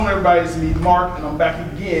everybody? It's me, Mark, and I'm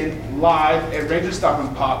back again live at Ranger Stop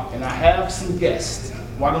and Pop, and I have some guests.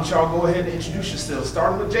 Why don't y'all go ahead and introduce yourselves,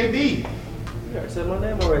 starting with JB. You already said my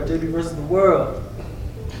name already, JB versus the world.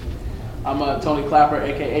 I'm Tony Clapper,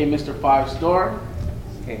 aka Mr. Five Star.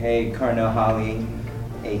 Hey, Carnell Holly,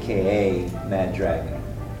 aka Mad Dragon.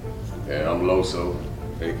 And I'm Loso,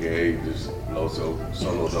 aka just Loso,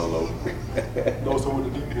 Solo Dolo. Loso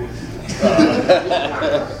with the deep voice.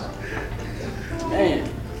 Man.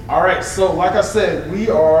 All right, so like I said, we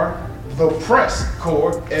are the press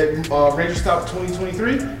corps at Ranger Stop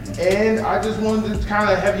 2023, and I just wanted to kind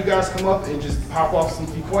of have you guys come up and just pop off some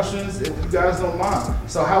few questions if you guys don't mind.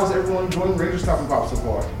 So how's everyone enjoying Ranger Stop and Pop so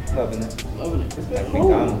far? Loving it. Loving it.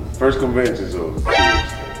 First convention, so.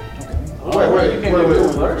 Wait.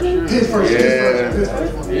 His first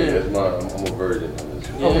one. Yeah, I'm a virgin on this.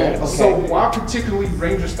 Okay. So why particularly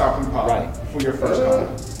Ranger Stop and Pop for your first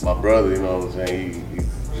con? My brother, you know what I'm saying, he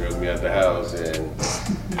drugged me out the house, and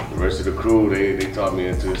the rest of the crew, they taught me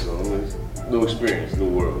into it, so I mean, new experience, new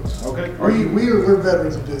worlds. Okay. We're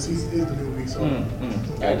veterans of this. He's the newbie, so.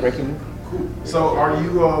 Breaking. Cool. So are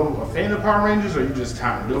you a fan of Power Rangers, or you just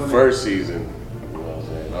kind of doing The it? first season, you know what I'm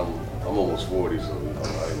saying, I'm almost 40, so you know,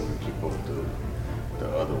 I'm not able to keep up with the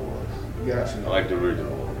other ones. Gotcha. I like the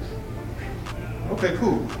original ones. Okay,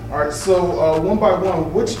 cool. All right, so one by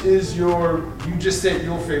one, which is you just said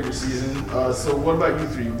your favorite season. So what about you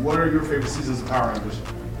three? What are your favorite seasons of Power Rangers?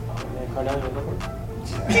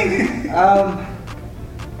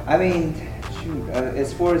 I mean, shoot,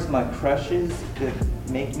 as far as my crushes that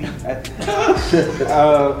make me,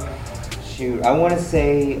 shoot, I want to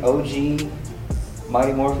say OG,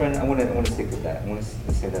 Mighty Morphin. I want to stick with that. I want to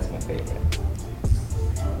say that's my favorite.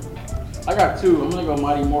 I got two. I'm gonna go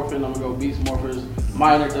Mighty Morphin. I'm gonna go Beast Morphers.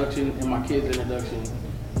 My introduction and my kid's introduction.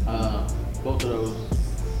 Both of those.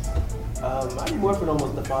 Mighty Morphin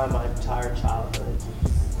almost defined my entire childhood,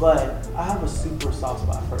 but I have a super soft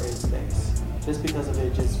spot for In Space, just because of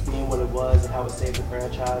it just being what it was and how it saved the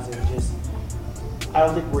franchise, and just I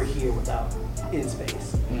don't think we're here without In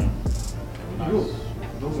Space. Cool.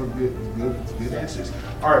 Those are good answers.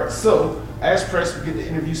 All right, so as press, we get to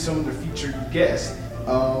interview some of the featured guests.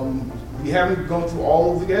 We haven't gone through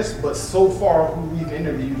all of the guests, but so far who we've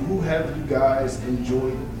interviewed, who have you guys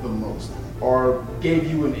enjoyed the most, or gave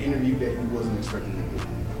you an interview that you wasn't expecting to do?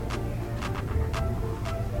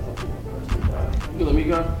 You let me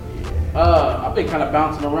go? I've been kind of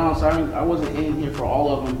bouncing around, so I wasn't in here for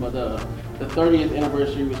all of them, but the 30th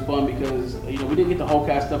anniversary was fun because, you know, we didn't get the whole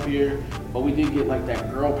cast up here, but we did get like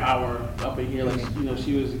that girl power up in here, like, you know,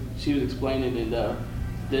 she was explaining, and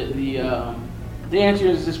the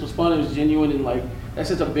answers just was fun. It was genuine, and like that's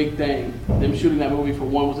just a big thing. Them shooting that movie for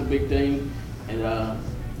one was a big thing, and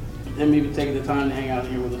them even taking the time to hang out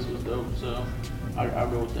here with us was dope. So I'll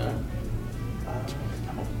go with that. I'm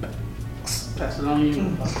gonna pass it on to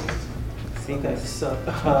you. Okay, so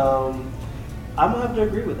I'm gonna have to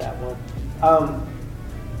agree with that one. Talking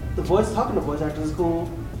to voice actors is cool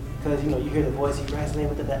because, you know, you hear the voice, you resonate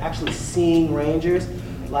with it. That actually seeing Rangers,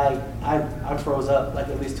 like I froze up like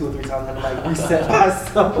at least 2 or 3 times. I had to like reset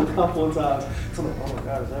myself a couple of times. So I'm like, oh my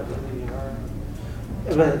god, is that really her?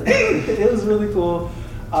 But it was really cool.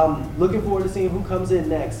 Looking forward to seeing who comes in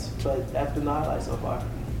next. But that's been the highlight so far.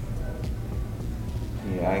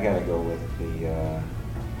 Yeah, I gotta go with the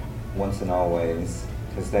Once and Always,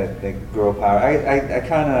 because that girl power. I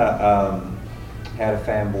kind of had a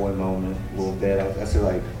fanboy moment a little bit. I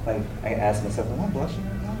sort of like I asked myself, am I blushing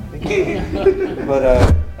right now?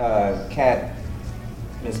 But Kat,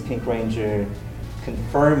 Miss Pink Ranger,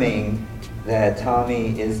 confirming that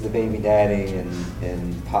Tommy is the baby daddy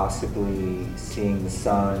and possibly seeing the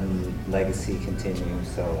son legacy continue.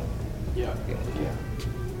 So Yeah.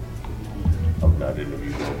 I've not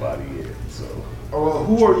interviewed nobody yet, so.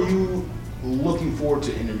 Who are you looking forward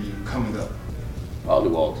to interview coming up? Ollie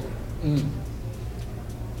Walter. Is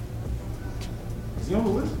he on the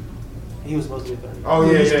list? He was supposed to be 30. Oh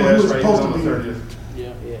yeah, that's right. He was on the 30th.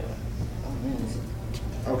 Yeah.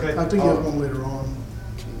 Okay. I think he has one later on.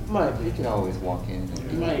 you can always walk in.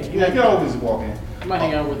 You might You can always walk in.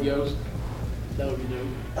 hang out with Yost. That would be dope.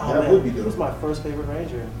 Oh, That man, would be He dope. was my first favorite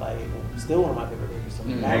Ranger. Like, still one of my favorite Rangers. So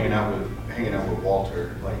Hanging out with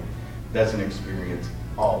Walter, like that's an experience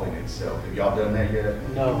all in itself. Have y'all done that yet?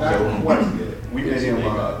 No. So we met him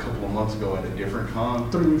a couple of months ago at a different con.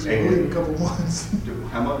 3 weeks ago, and- a couple months.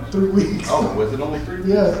 How much? 3 weeks. Oh, was it only 3 weeks?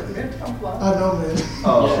 Yeah. Man, time flies. I know, man.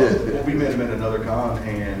 Well, we met him at another con,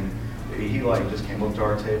 and he like just came up to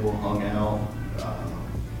our table, hung out,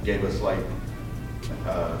 gave us like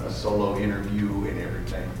a solo interview and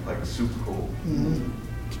everything. Like super cool. Mhm.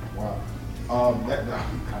 Wow. I'm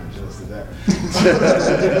kind of jealous of that.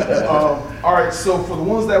 All right, so for the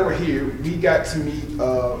ones that were here, we got to meet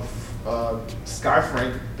Sky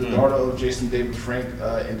Frank, the daughter of Jason David Frank,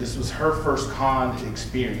 and this was her first con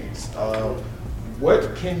experience.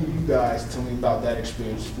 What can you guys tell me about that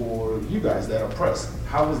experience for you guys that are press?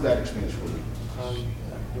 How was that experience for you?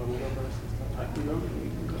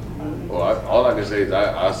 Well, all I can say is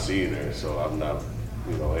I seen her, so I'm not,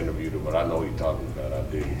 interviewed her, but I know who you're talking about. I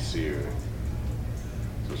didn't see her.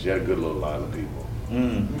 So she had a good little line of people.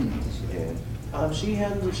 She did.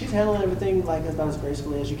 She's handling everything like about as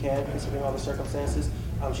gracefully as you can, considering all the circumstances.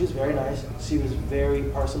 She was very nice. She was very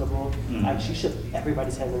personable. Like she shook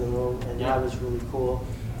everybody's hand in the room, and that was really cool.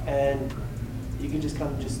 And you can just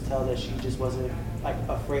kind of just tell that she just wasn't like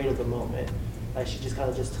afraid of the moment. Like she just kind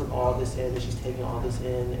of just took all this in, and she's taking all this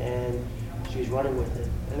in, and she's running with it,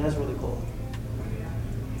 and that's really cool.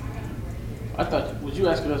 I thought, was you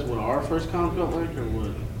asking us what our first con felt like, or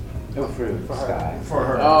what? Oh, for Sky. For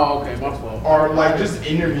her. Oh, okay, my fault. Or like just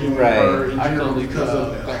interviewing Right. her in I general totally because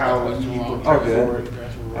of how you Oh, good.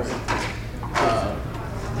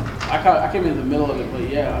 I came in the middle of it, but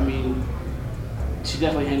yeah, I mean, she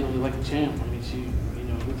definitely handled it like a champ. I mean,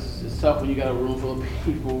 it's tough when you got a room full of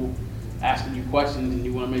people asking you questions and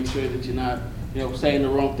you want to make sure that you're not, saying the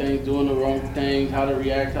wrong things, doing the wrong things, how to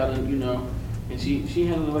react, how to, and she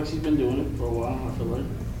handled it like she's been doing it for a while, I feel like.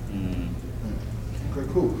 Okay,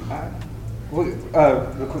 cool.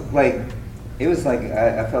 Real quick, like, it was like,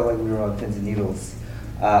 I felt like we were on pins and needles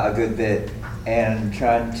a good bit, and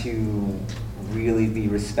trying to really be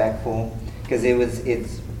respectful, because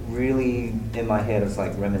it's really, in my head, it's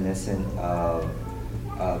like reminiscent of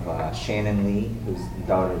Shannon Lee, who's the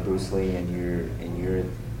daughter of Bruce Lee, and you're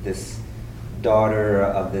this daughter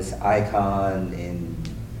of this icon and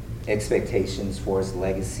expectations for his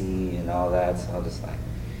legacy and all that, so I was just like,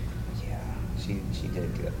 She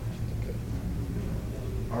did good.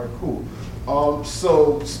 All right, cool.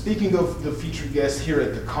 So speaking of the featured guests here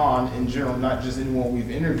at the con in general, not just anyone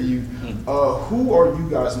we've interviewed, who are you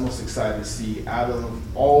guys most excited to see out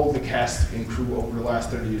of all the cast and crew over the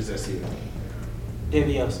last 30 years that's here?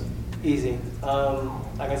 Davey Yost, easy.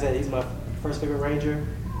 Like I said, he's my first favorite Ranger,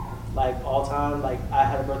 like all time. Like I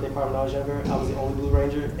had a birthday party when I was younger. I was the only Blue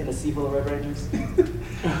Ranger in a sea full of Red Rangers.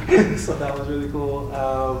 So that was really cool.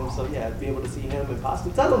 So yeah, be able to see him and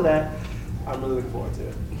possibly tell him that, I'm really looking forward to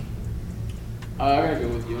it. I gotta go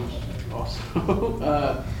with you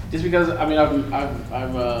also. Just because I mean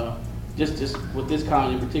I've just with this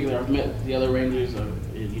con in particular, I've met the other Rangers.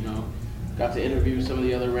 Got to interview some of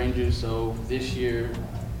the other Rangers. So this year,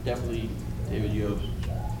 definitely David Yost.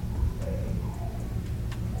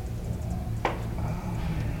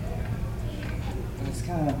 It's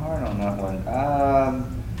kind of hard on that one.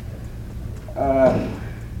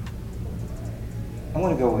 I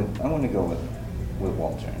want to go with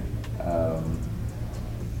Walter.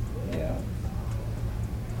 Yeah.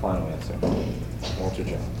 Final answer. Walter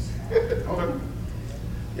Jones. Okay.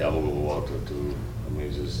 Yeah, I'm gonna go with Walter too. I mean,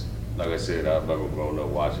 it's just like I said, I've never grown up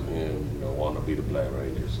watching him, wanting to be the Black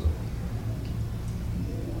Ranger. So.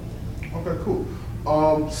 Okay, cool.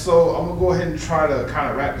 So I'm gonna go ahead and try to kind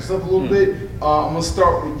of wrap this up a little bit. I'm gonna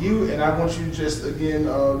start with you, and I want you to just again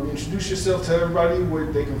introduce yourself to everybody, where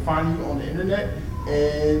they can find you on the internet,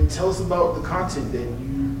 and tell us about the content that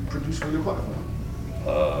you produce for your platform.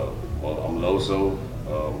 Well, I'm Loso.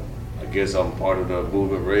 I guess I'm part of the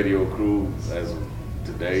Movement Radio crew as of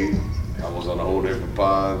today. I was on a whole different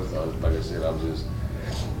pod. Like I said, I'm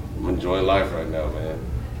enjoying life right now, man.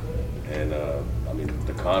 And I mean,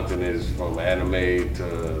 the content is from anime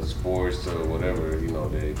to sports to whatever, you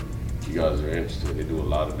guys are interested. They do a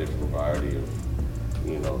lot of different variety of,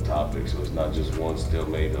 topics. So it's not just one still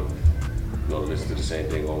made of, listen to the same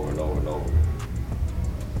thing over and over and over.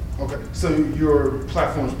 Okay, so your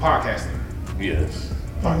platform is podcasting. Yes.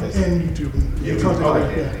 Podcasting. And YouTube. Yeah, Something like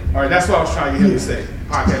okay. that. All right, that's what I was trying to get him to say.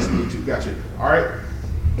 Podcasting, YouTube, gotcha. All right.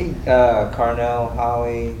 Hey, Carnell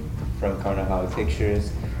Holly from Carnell Holly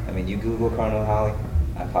Pictures. I mean, you Google Carnell Holly,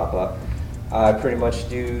 I pop up. I pretty much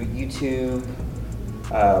do YouTube,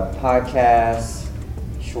 podcasts,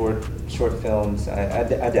 short films. I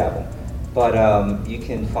dabble, but you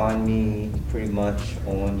can find me pretty much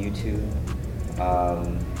on YouTube.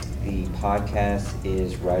 The podcast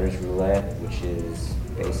is Writer's Roulette, which is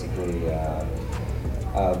basically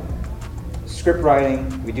script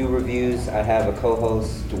writing. We do reviews. I have a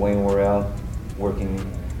co-host, Dwayne Worrell, working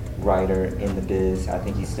writer in the biz. I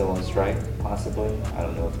think he's still on strike, possibly. I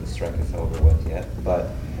don't know if the strike is over with yet,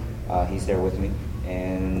 but he's there with me,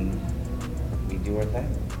 and we do our thing.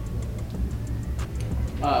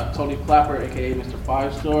 Tony Clapper, aka Mr.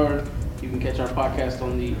 Five Star. You can catch our podcast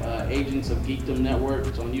on the Agents of Geekdom Network.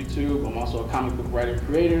 It's on YouTube. I'm also a comic book writer and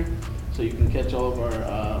creator, so you can catch all of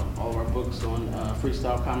our books on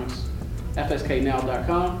Freestyle Comics,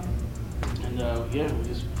 FSKNow.com. And yeah, we're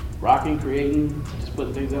just rocking, creating, just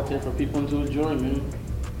putting things out there for people to enjoy, man.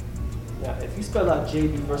 Yeah, if you spell out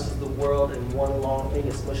JB versus the world in one long thing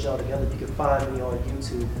and smush it all together, you can find me on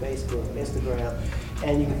YouTube, Facebook, Instagram,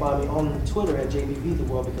 and you can find me on Twitter at JBV the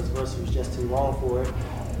world because verse was just too long for it.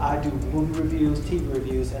 I do movie reviews, TV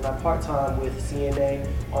reviews, and I'm part-time with CNA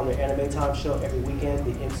on their Anime Time show every weekend,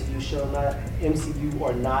 the MCU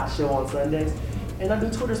or Not show on Sundays. And I do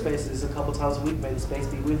Twitter Spaces a couple times a week. May the space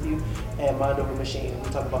be with you. And Mind Over Machine. We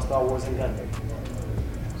talk about Star Wars and Gundam.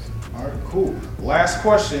 All right, cool. Last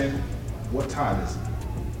question. What time is it?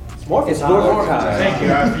 It's Morphin It's time. Morphin time. Thank you.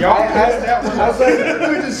 Y'all missed that one. I was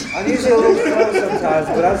like, I'm usually a little slow sometimes,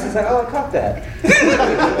 but I was just like, oh, I caught that.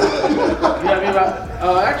 Yeah, I mean,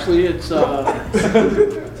 actually, it's So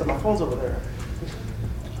my phone's over there.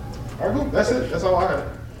 All right, cool. That's it. That's all I had.